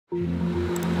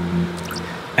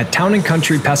At Town &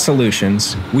 Country Pest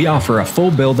Solutions, we offer a full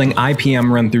building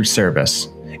IPM run-through service.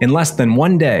 In less than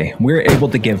 1 day, we're able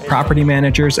to give property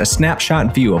managers a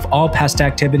snapshot view of all pest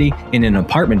activity in an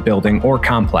apartment building or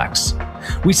complex.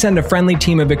 We send a friendly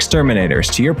team of exterminators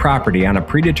to your property on a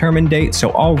predetermined date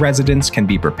so all residents can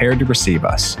be prepared to receive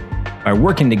us. By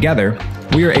working together,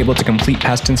 we are able to complete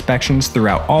pest inspections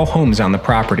throughout all homes on the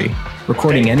property,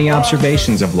 recording any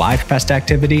observations of live pest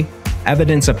activity,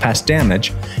 evidence of pest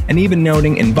damage, and even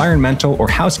noting environmental or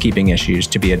housekeeping issues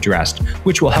to be addressed,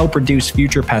 which will help reduce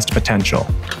future pest potential.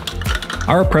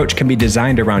 Our approach can be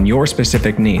designed around your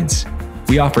specific needs.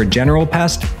 We offer general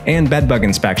pest and bedbug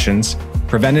inspections,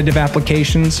 preventative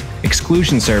applications,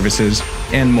 exclusion services,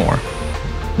 and more.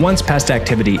 Once pest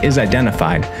activity is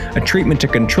identified, a treatment to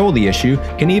control the issue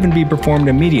can even be performed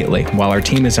immediately while our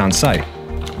team is on site.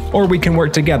 Or we can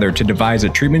work together to devise a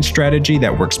treatment strategy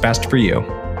that works best for you.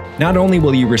 Not only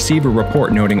will you receive a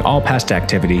report noting all pest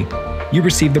activity, you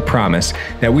receive the promise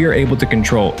that we are able to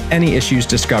control any issues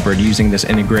discovered using this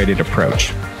integrated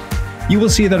approach. You will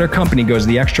see that our company goes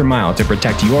the extra mile to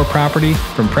protect your property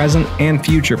from present and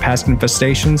future pest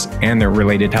infestations and their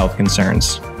related health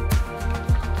concerns.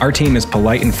 Our team is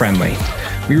polite and friendly.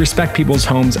 We respect people's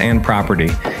homes and property,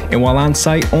 and while on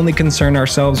site, only concern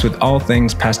ourselves with all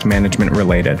things pest management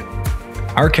related.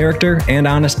 Our character and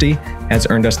honesty has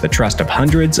earned us the trust of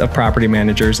hundreds of property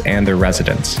managers and their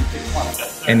residents.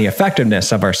 And the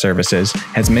effectiveness of our services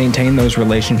has maintained those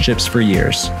relationships for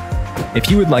years. If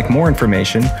you would like more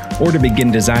information or to begin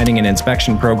designing an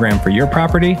inspection program for your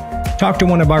property, talk to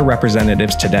one of our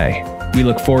representatives today. We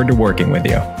look forward to working with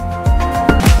you.